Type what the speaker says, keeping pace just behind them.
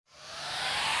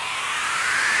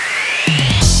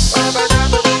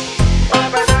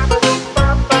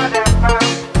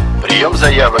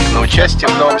заявок на участие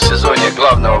в новом сезоне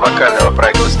главного вокального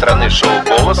проекта страны шоу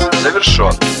 «Голос»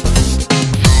 завершен.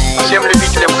 Всем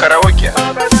любителям караоке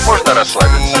можно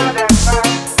расслабиться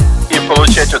и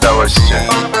получать удовольствие,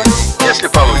 если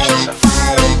получится.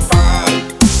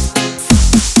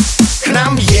 К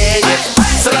нам едет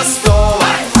с Ростова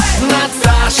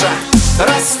Наташа,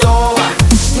 Ростова,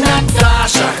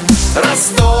 Наташа,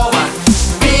 Ростова,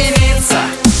 певица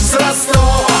с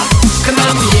Ростова. К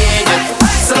нам едет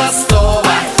с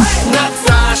Ростова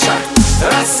Наташа,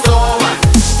 Ростова,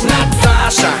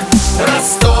 Наташа,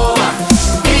 Ростова,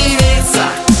 певица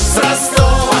с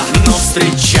Ростова. Ну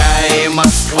встречай,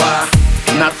 Москва,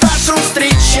 Наташу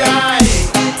встречай,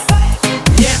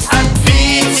 не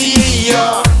отбить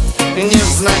ее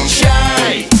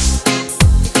невзначай.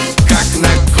 Как на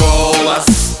голос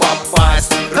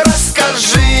попасть,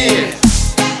 расскажи,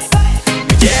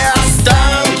 где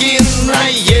останки на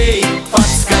ей,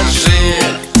 подскажи.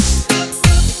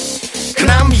 К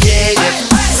нам едет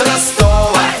с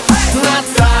Ростова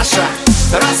Наташа,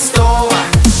 Ростова,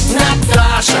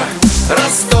 Наташа,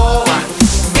 Ростова,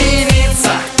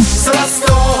 певица с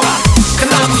Ростова. К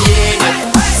нам едет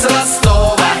с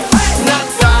Ростова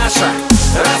Наташа,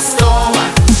 Ростова,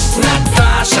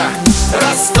 Наташа,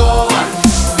 Ростова,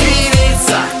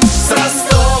 певица с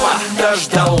Ростова.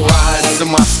 Дождалась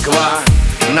Москва,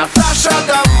 Наташа,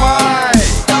 давай,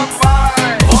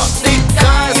 вот и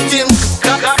кастинг,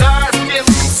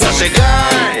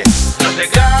 зажигай,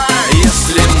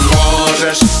 если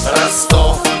можешь,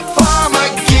 Ростов,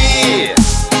 помоги,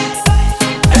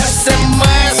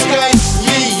 СМС-кой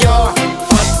ее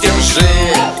поддержи.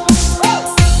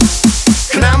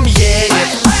 К нам едет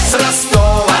с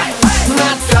Ростова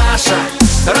Наташа,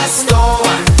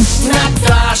 Ростова,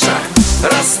 Наташа,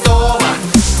 Ростова,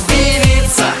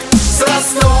 певица с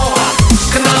Ростова.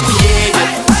 К нам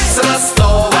едет с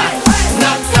Ростова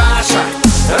Наташа,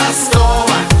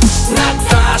 Ростова,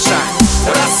 Наташа,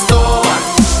 Ростова,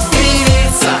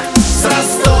 певица с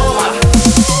Ростова.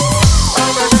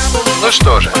 Ну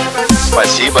что же,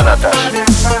 спасибо, Наташа.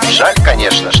 Жаль,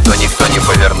 конечно, что никто не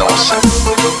повернулся.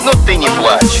 Но ты не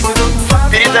плачь.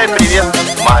 Передай привет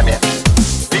маме.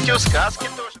 Ведь у сказки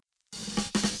тоже.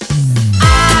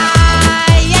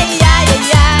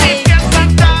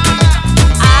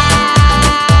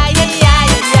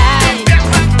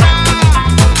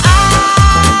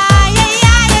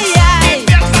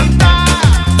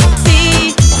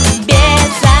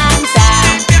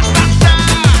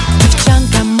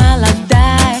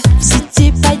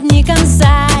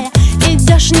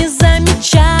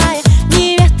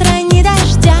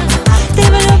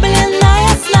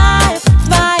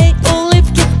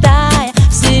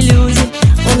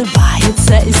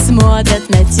 Смотрят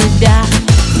на тебя.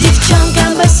 Девчонка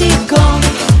босиком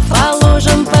по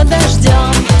лужам под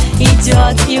дождем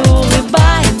идет и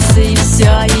улыбается, и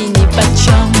все ей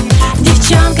нипочем.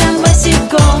 Девчонка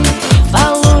босиком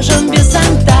по лужам без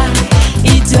зонта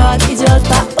идет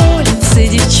по улице,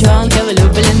 девчонка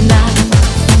влюблена.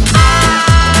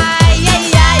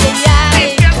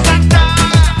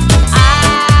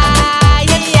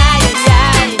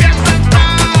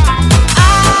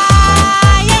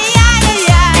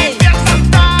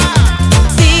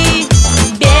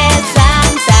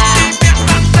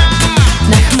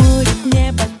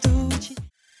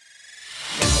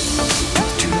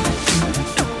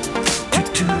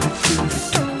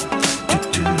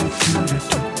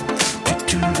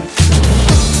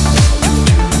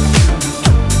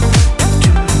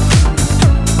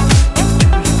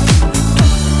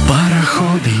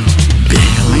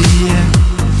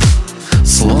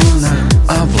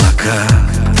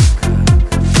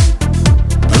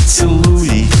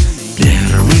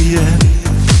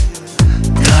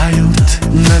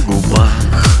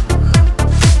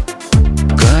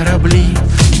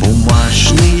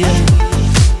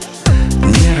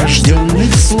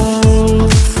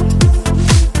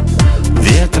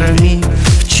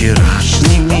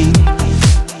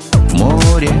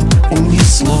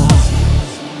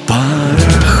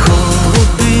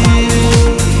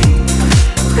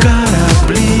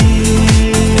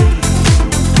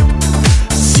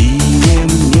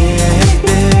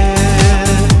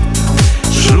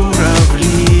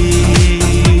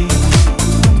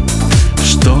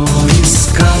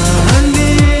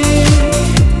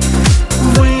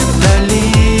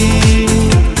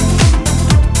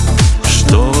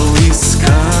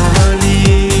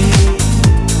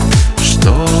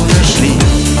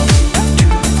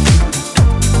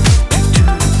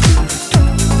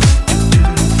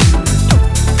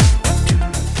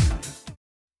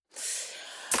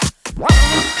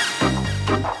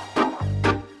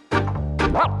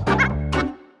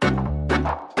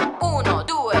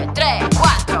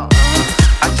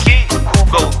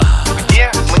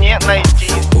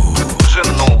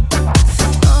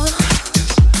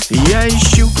 Я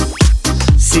ищу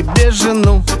себе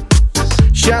жену,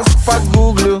 щас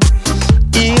погуглю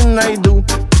и найду.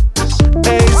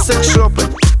 Эй, секс-шопы,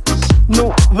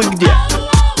 ну вы где?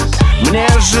 Мне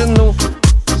жену,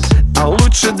 а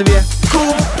лучше две.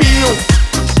 Купил,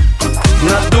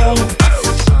 надул,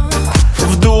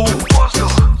 вдул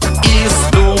и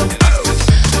сдул.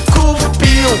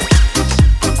 Купил,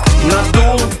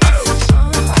 надул,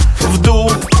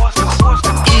 вдул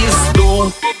и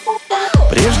сдул.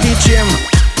 Прежде чем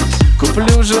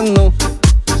куплю жену,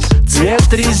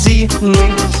 цвет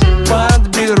резины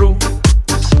подберу,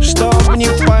 чтоб не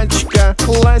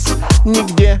пачкалась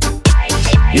нигде,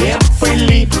 не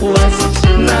пылилась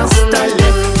на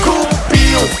столе.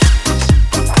 Купил,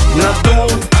 надул,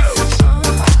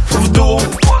 вдул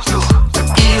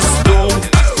и сдул.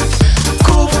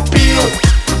 Купил,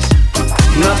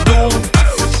 надул,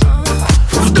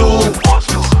 вдул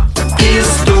и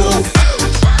сдул.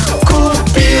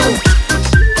 Купил,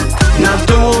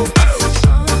 надул,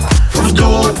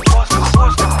 вдул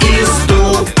и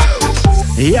сдул.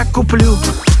 Я куплю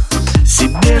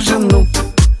себе жену,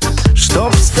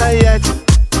 чтоб стоять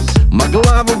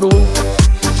могла в углу.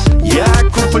 Я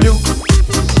куплю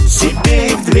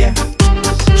себе их две,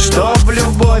 чтоб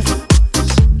любовь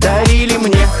дарили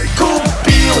мне.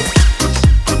 Купил,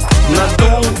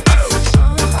 надул,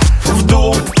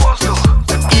 вдул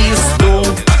и сдул.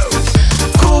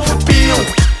 Купил,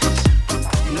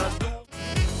 надул.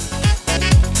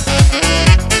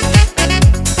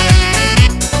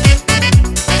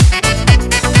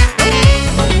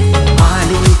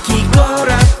 Маленький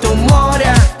город у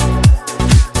моря,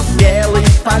 белый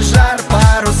пожар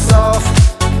парусов,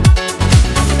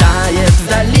 тает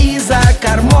вдали за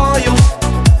кормою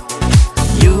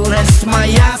юность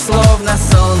моя, словно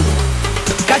сон.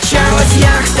 Качалась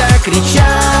яхта,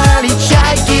 кричали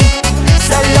чайки, в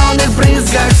соленых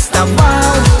брызгах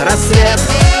вставал рассвет,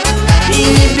 и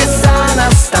небеса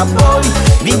нас с тобой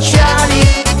венчали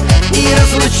и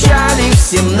разлучали в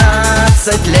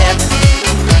 17 лет.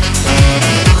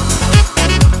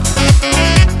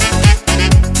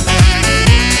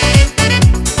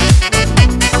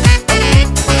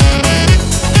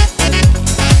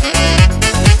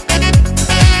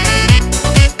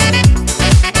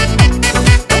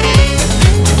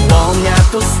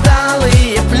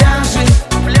 Усталые пляжи,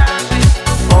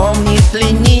 помнит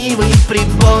ленивый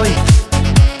прибой,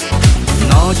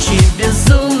 ночи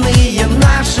безумные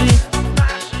наши.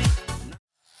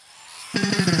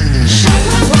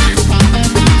 Ша-ла-ла,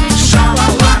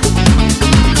 ша-ла-ла,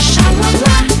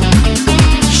 ша-ла-ла,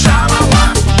 ша-ла-ла,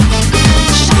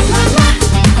 ша-ла-ла,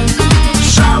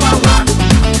 ша-ла-ла,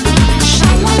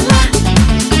 ша-ла-ла.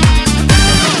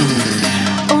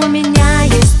 У меня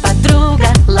есть подруга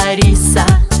Лариса,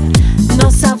 но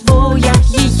зову я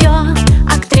ее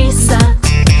актриса.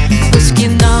 Пусть в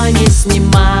кино не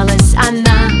снималась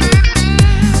она,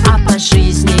 а по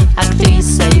жизни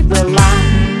актрисой была.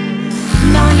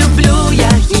 Но люблю я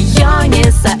ее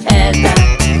не за это,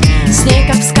 с ней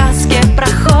как в сказке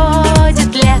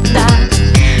проходит лето.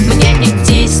 Мне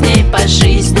идти с ней по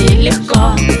жизни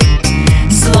легко,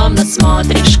 словно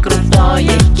смотришь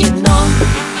крутое кино.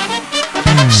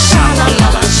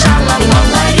 Ша-ла-ла-ла, ша-ла-ла,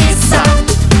 Лариса,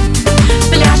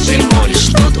 пляж и море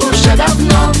ждут уже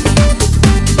давно.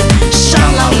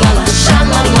 Ша-ла-ла-ла,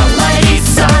 ша-ла-ла,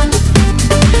 Лариса,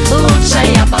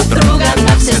 лучшая подруга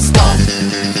на все 100.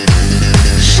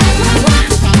 Ша-ла-ла,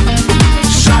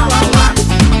 ша-ла-ла,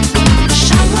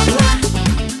 ша-ла-ла.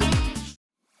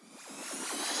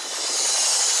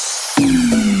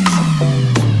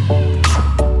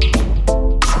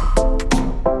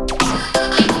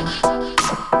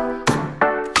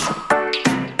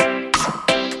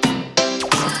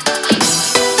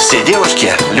 Все девушки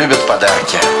любят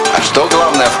подарки. А что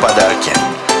главное в подарке?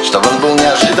 Чтобы он был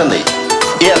неожиданный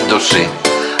и от души.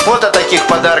 Вот о таких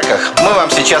подарках мы вам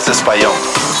сейчас и споем.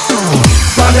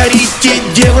 Подарите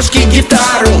девушке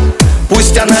гитару,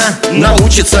 пусть она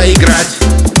научится играть.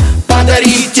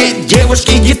 Подарите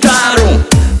девушке гитару,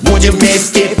 будем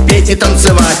вместе петь и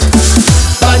танцевать.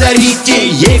 Подарите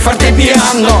ей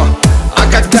фортепиано, а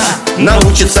когда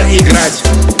научится играть,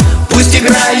 пусть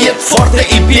играет форте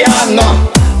и пиано,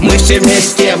 мы все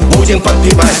вместе будем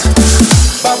подпевать.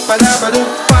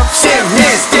 Все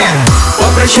вместе.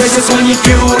 Попрощайся с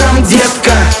маникюром,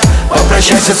 детка,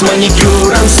 попрощайся с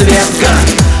маникюром, Светка.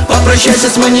 Попрощайся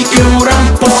с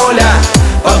маникюром, Поля,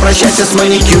 попрощайся с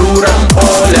маникюром,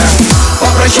 Оля.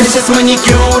 Попрощайся с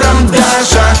маникюром,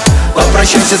 Даша,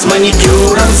 попрощайся с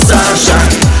маникюром, Саша.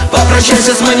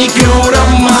 Попрощайся с маникюром,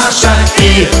 Маша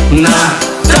и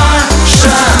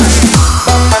Наташа.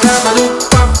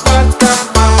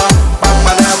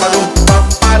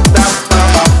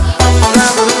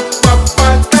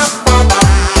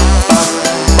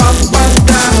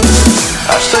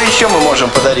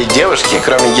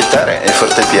 кроме гитары и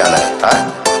фортепиано, а?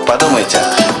 Подумайте.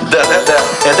 Да-да-да,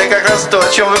 это как раз то,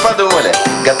 о чем вы подумали.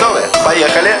 Готовы?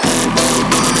 Поехали!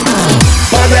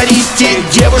 Подарите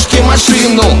девушке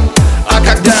машину, а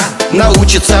когда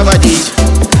научится водить,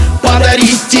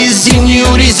 подарите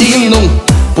зимнюю резину,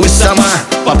 пусть сама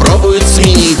попробует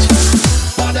сменить.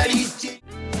 Подарите.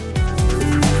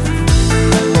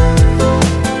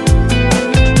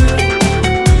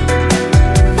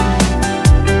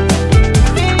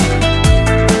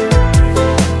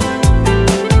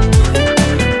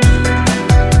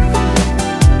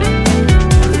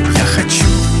 Я хочу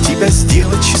тебя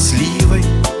сделать счастливой,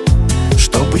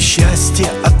 чтобы счастье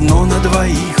одно на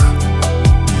двоих,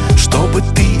 чтобы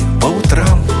ты по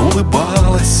утрам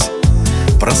улыбалась,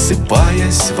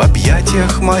 просыпаясь в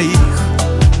объятиях моих.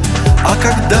 А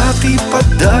когда ты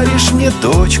подаришь мне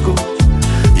дочку,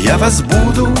 я вас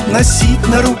буду носить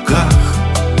на руках.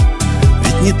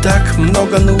 Ведь не так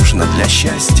много нужно для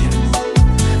счастья: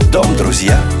 дом,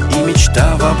 друзья и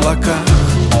мечта в облаках.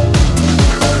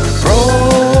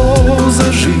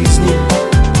 Проза жизни,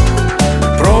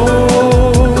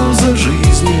 проза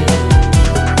жизни,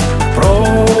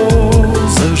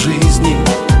 проза жизни.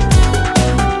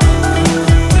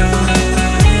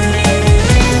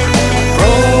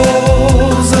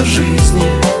 Проза жизни,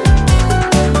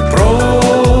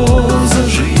 проза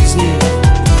жизни,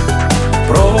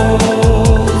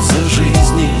 проза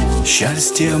жизни.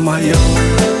 Счастье мое.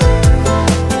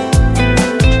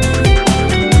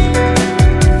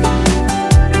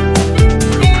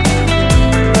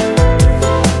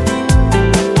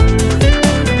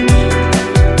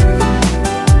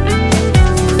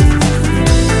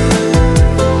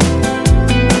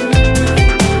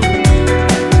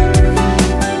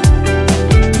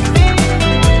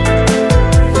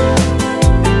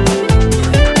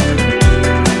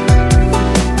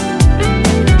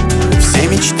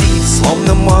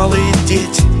 Малые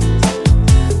дети,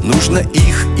 нужно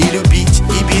их и любить,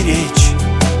 и беречь.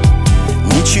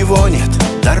 Ничего нет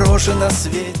дороже на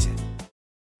свете.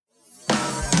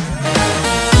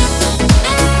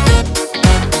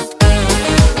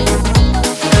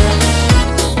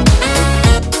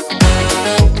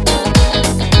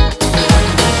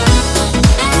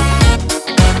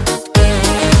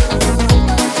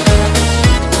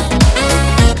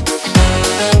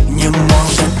 Не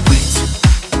может быть,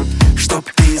 чтоб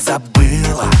ты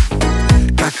забыла,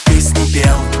 как песни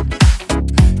пел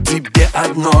тебе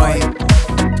одной.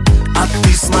 А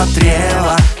ты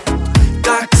смотрела,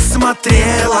 так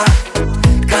смотрела,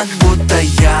 как будто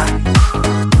я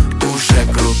уже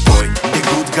крутой.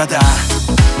 Бегут года,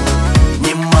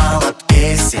 немало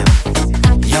песен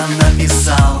я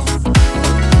написал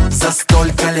за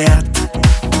столько лет.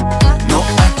 Но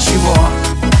отчего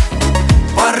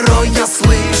порой я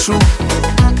слышу,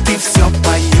 ты все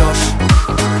поешь,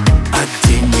 а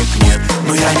денег нет.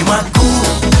 Но я не могу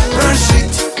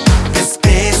прожить без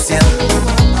песен,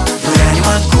 но я не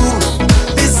могу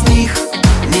без них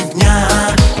ни дня.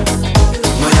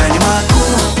 Но я не могу,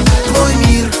 твой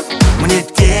мир мне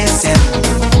тесен,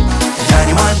 я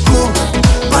не могу,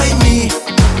 пойми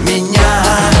меня.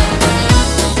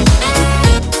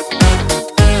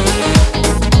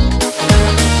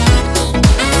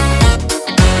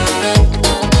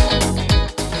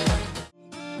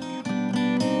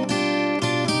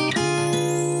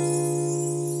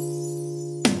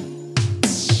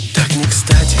 Так не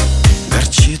кстати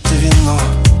горчит вино.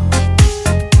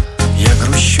 Я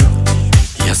грущу,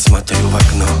 я смотрю в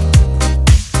окно.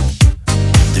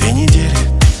 2 недели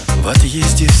в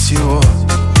отъезде всего.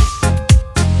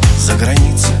 За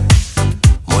границей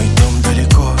мой дом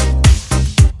далеко.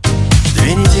 2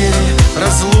 недели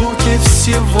разлуки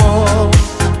всего.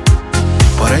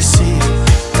 По России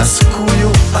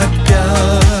тоскую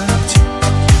опять.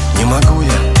 Не могу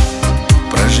я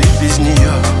прожить без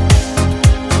нее.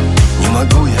 Не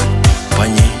могу я по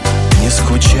ней не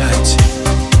скучать.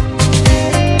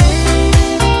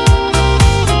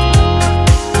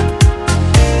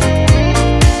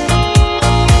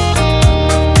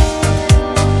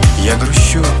 Я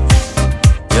грущу,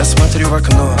 я смотрю в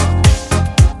окно.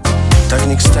 Так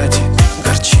не кстати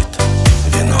горчит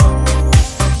вино.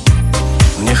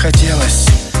 Мне хотелось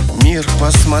мир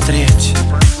посмотреть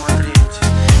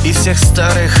и всех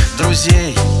старых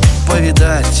друзей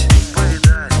повидать.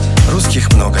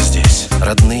 Русских много здесь,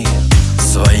 родные,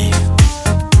 свои.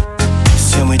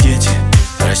 Все мы дети,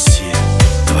 Россия,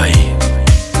 твои.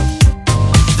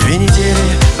 2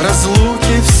 недели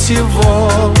разлуки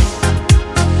всего.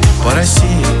 По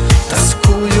России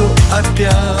тоскую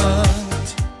опять.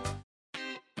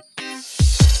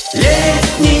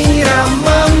 Летний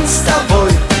роман с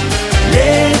тобой,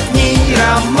 летний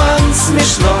роман с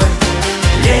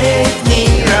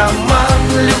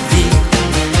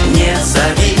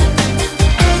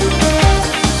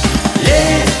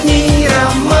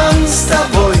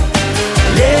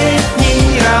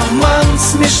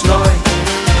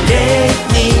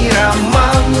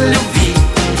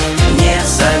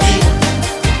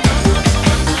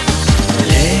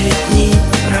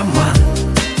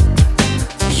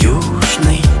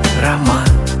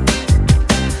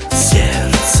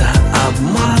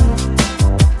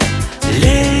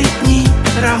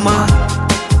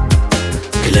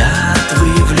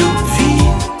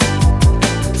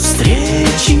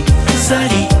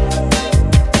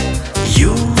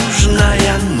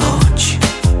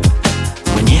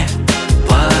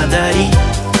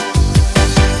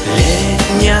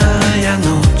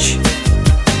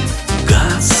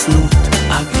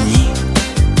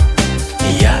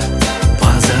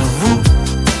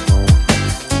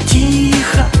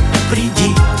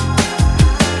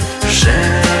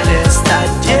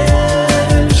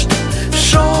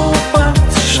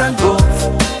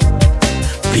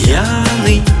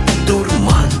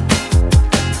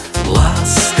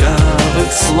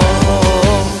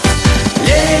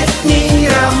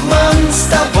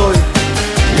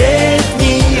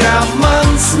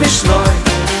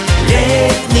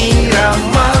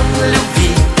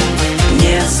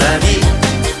зови.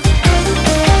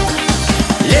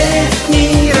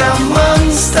 Летний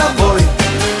роман с тобой,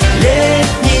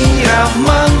 летний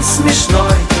роман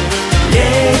смешной,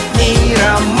 летний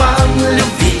роман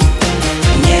любви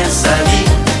не зови.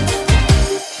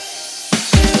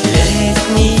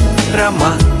 Летний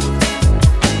роман,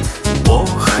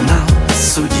 Бог нам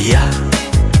судья,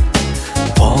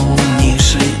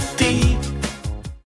 помнишь ли ты?